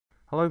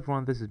Hello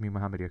everyone, this is me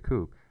Mohammed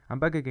Yaqub. I'm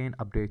back again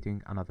updating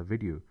another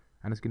video,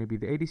 and it's going to be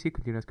the ADC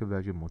Continuous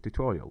Conversion Mode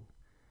tutorial.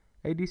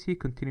 ADC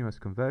Continuous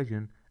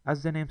Conversion,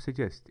 as the name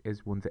suggests,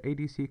 is when the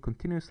ADC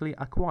continuously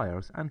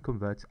acquires and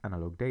converts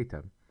analog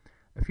data.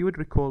 If you would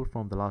recall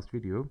from the last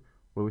video,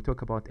 where we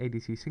talk about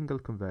ADC single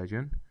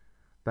conversion,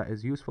 that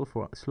is useful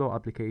for slow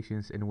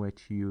applications in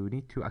which you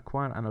need to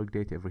acquire analog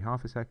data every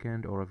half a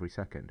second or every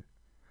second.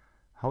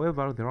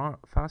 However, there are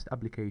fast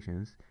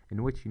applications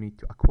in which you need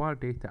to acquire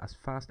data as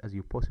fast as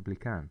you possibly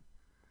can,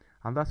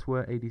 and that's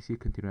where ADC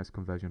continuous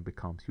conversion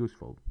becomes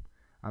useful,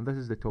 and this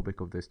is the topic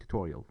of this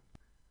tutorial.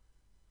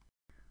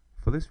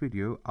 For this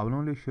video, I will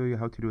only show you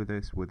how to do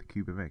this with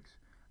CubeMX.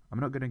 I'm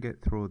not going to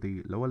get through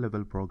the lower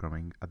level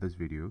programming at this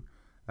video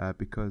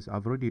because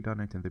I've already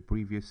done it in the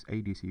previous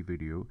ADC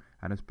video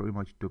and it's pretty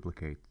much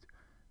duplicate.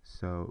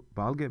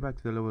 But I'll get back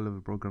to the lower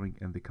level programming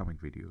in the coming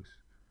videos.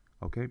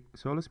 Okay,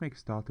 so let's make a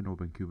start and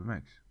open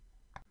CubeMX.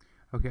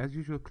 Okay, as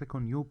usual, click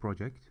on New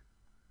Project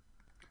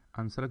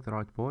and select the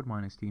right board,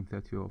 mine is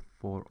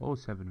STM32F4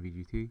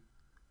 VGT.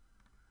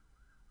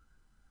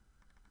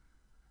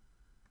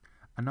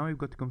 And now we've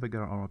got to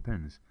configure our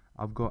pins.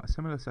 I've got a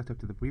similar setup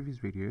to the previous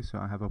video, so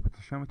I have a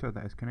potentiometer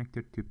that is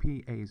connected to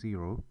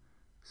PA0,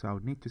 so I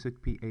would need to set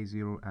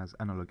PA0 as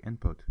analog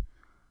input.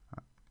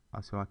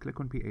 So I click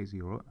on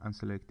PA0 and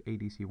select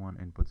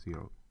ADC1 input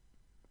 0.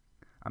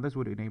 And this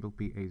would enable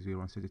PA0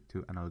 and set it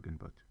to analog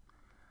input.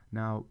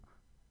 Now,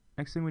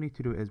 next thing we need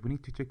to do is we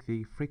need to check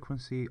the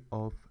frequency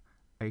of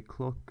a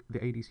clock, the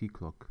ADC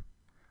clock.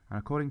 And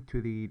according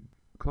to the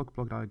clock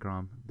block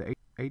diagram, the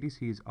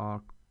ADCs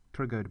are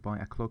triggered by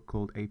a clock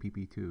called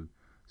APP2.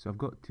 So I've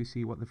got to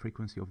see what the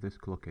frequency of this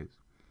clock is,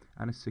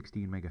 and it's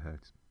 16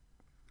 megahertz.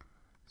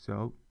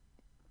 So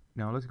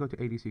now let's go to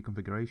ADC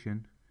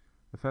configuration.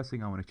 The first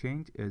thing I want to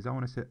change is I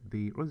want to set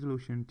the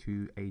resolution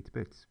to 8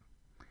 bits.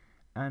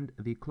 And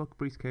the clock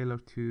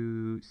prescaler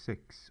to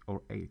 6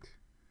 or 8.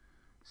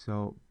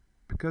 So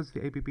because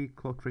the APP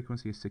clock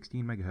frequency is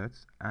 16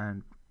 megahertz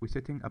and we're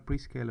setting a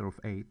prescaler of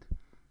 8,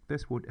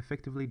 this would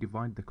effectively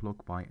divide the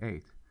clock by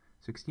 8.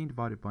 16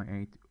 divided by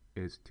 8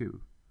 is 2.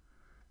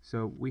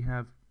 So we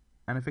have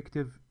an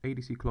effective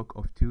ADC clock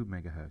of 2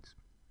 megahertz.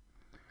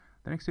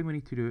 The next thing we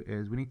need to do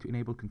is we need to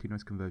enable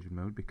continuous conversion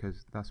mode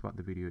because that's what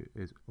the video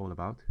is all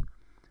about,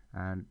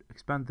 and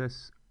expand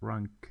this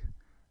rank,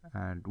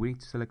 and we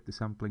need to select the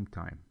sampling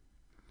time.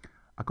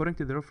 According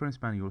to the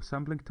reference manual,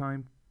 sampling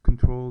time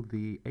control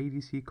the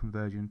ADC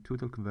conversion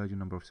total conversion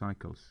number of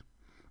cycles.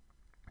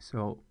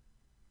 So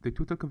the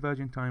total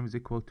conversion time is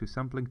equal to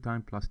sampling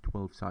time plus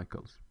 12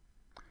 cycles.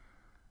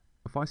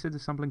 If I set the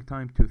sampling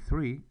time to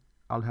 3,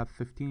 I'll have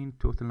 15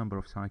 total number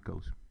of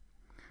cycles.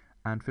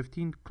 And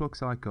 15 clock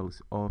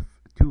cycles of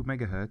 2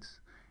 megahertz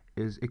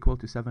is equal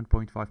to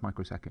 7.5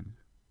 microseconds.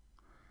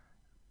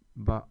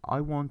 But I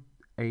want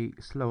a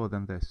slower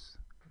than this,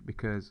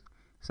 because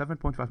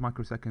 7.5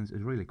 microseconds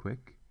is really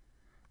quick.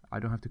 I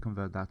don't have to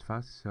convert that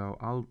fast, so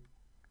I'll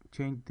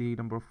change the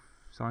number of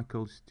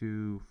cycles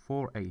to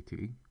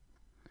 480,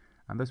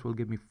 and this will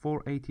give me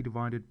 480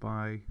 divided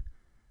by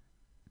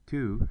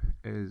 2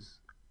 is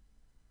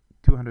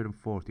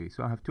 240.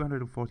 So I have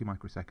 240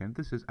 microseconds.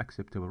 This is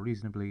acceptable,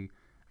 reasonably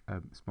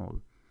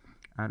small.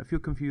 And if you're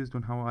confused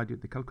on how I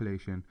did the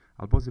calculation,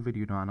 I'll pause the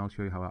video now and I'll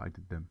show you how I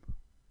did them.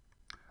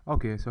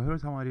 Okay, so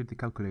here's how I did the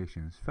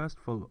calculations. First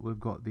of all,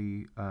 we've got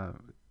the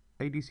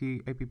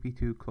ADC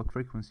APP2 clock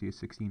frequency is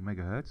 16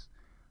 megahertz,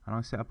 and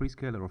I set a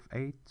prescaler of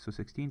 8, so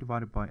 16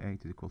 divided by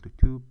 8 is equal to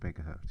 2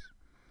 megahertz.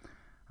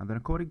 And then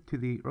according to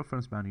the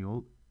reference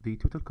manual, the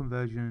total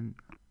conversion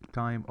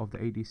time of the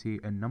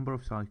ADC in number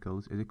of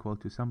cycles is equal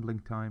to sampling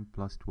time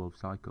plus 12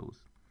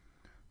 cycles.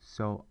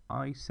 So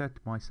I set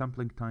my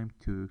sampling time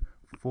to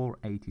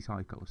 480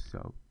 cycles,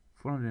 so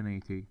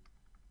 480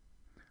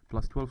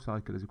 plus 12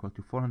 cycles is equal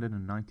to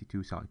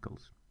 492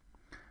 cycles.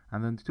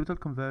 And then the total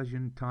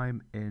conversion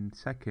time in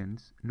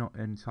seconds, not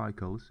in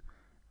cycles,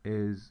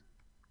 is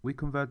we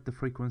convert the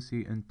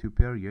frequency into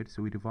period,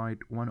 so we divide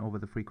 1 over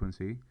the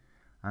frequency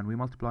and we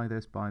multiply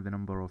this by the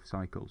number of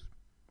cycles.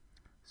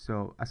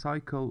 So a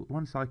cycle,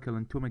 1 cycle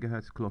in 2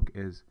 megahertz clock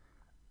is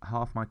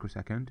half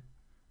microsecond,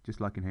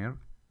 just like in here.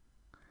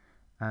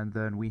 And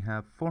then we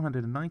have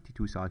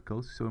 492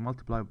 cycles, so we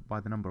multiply by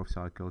the number of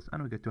cycles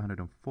and we get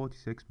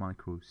 246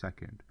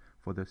 microsecond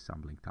for this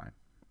sampling time.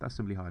 That's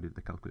simply how I did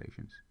the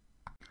calculations.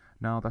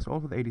 Now that's all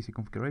for the ADC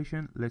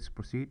configuration. Let's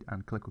proceed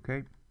and click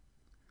OK.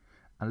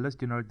 And let's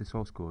generate the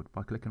source code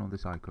by clicking on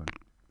this icon.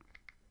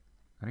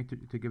 I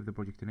need to give the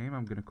project a name.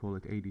 I'm going to call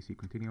it ADC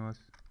Continuous.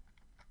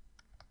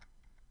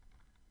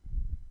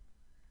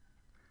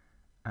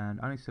 And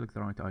I need to select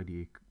the right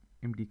IDE,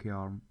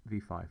 MDKR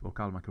v5 or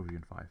Keil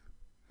Microvision 5.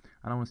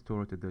 And I want to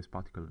store it at this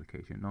particular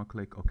location. Now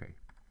click OK.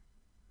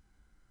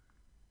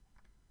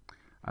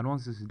 And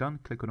once this is done,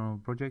 click on our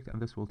project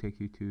and this will take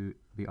you to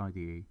the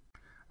IDE.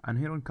 And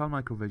here on Keil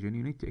Microvision,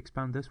 you need to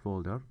expand this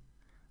folder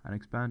and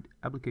expand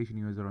application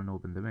user and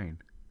open the main.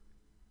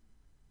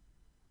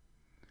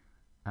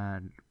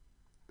 And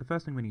the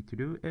first thing we need to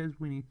do is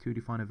we need to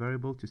define a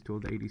variable to store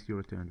the ADC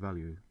return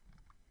value.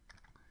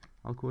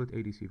 I'll call it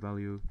ADC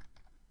value,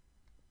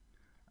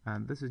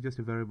 and this is just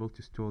a variable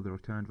to store the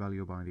returned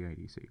value by the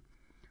ADC.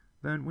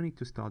 Then we need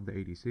to start the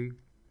ADC,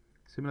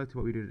 similar to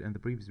what we did in the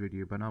previous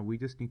video, but now we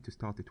just need to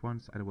start it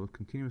once and it will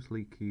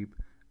continuously keep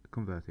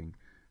converting.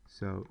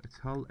 So it's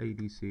hull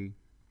ADC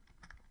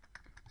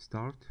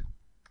start,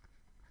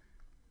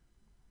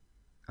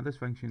 and this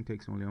function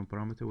takes only one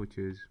parameter, which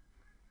is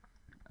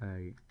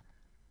a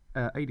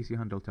ADC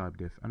handle type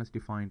diff, and it's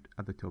defined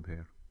at the top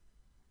here,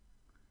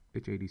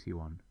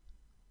 HADC1.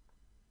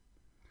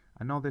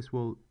 And now this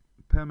will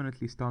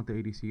permanently start the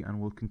ADC and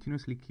will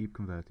continuously keep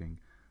converting.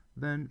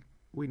 Then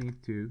we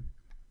need to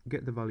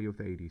get the value of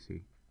the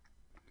ADC,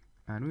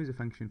 and we use a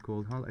function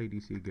called hull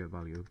ADC get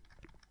value,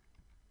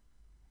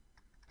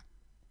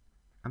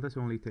 and this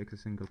only takes a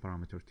single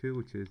parameter too,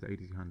 which is the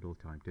ADC handle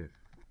type diff.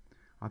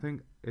 I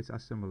think it's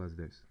as simple as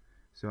this.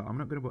 So I'm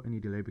not going to put any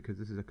delay because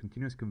this is a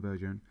continuous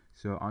conversion,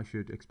 so I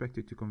should expect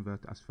it to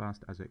convert as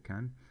fast as it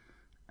can,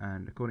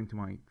 and according to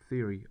my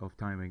theory of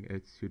timing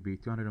it should be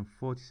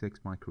 246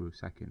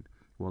 microsecond.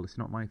 Well, it's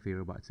not my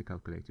theory, but it's a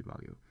calculated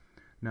value.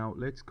 Now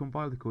let's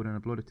compile the code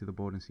and upload it to the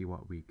board and see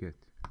what we get.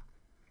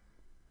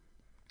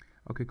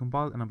 Okay,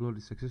 compiled and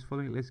uploaded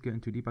successfully. Let's get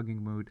into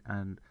debugging mode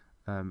and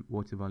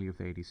watch the value of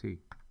the ADC.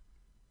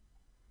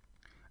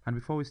 And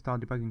before we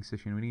start debugging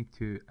session, we need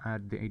to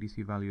add the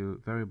ADC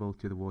value variable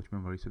to the watch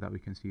memory so that we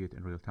can see it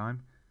in real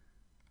time.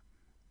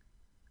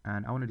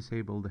 And I want to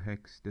disable the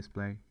hex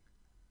display,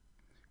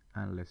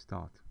 and let's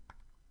start.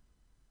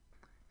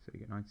 So you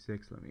get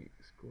 96, let me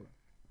scroll.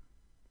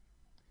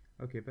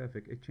 Okay,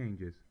 perfect, it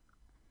changes.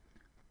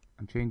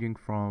 I'm changing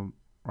from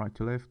right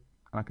to left,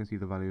 and I can see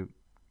the value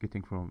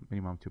getting from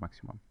minimum to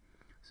maximum.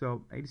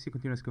 So ADC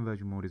continuous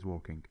conversion mode is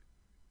working.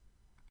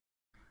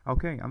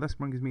 Okay, and this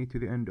brings me to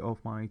the end of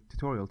my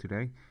tutorial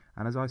today,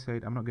 and as I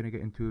said, I'm not going to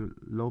get into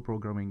low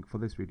programming for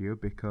this video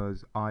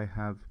because I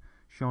have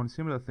shown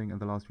similar thing in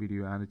the last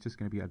video and it's just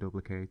going to be a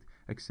duplicate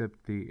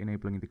except the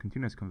enabling the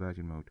continuous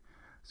conversion mode.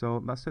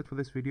 So that's it for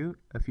this video.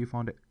 If you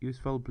found it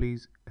useful,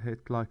 please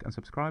hit like and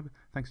subscribe.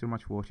 Thanks so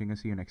much for watching and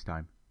see you next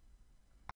time.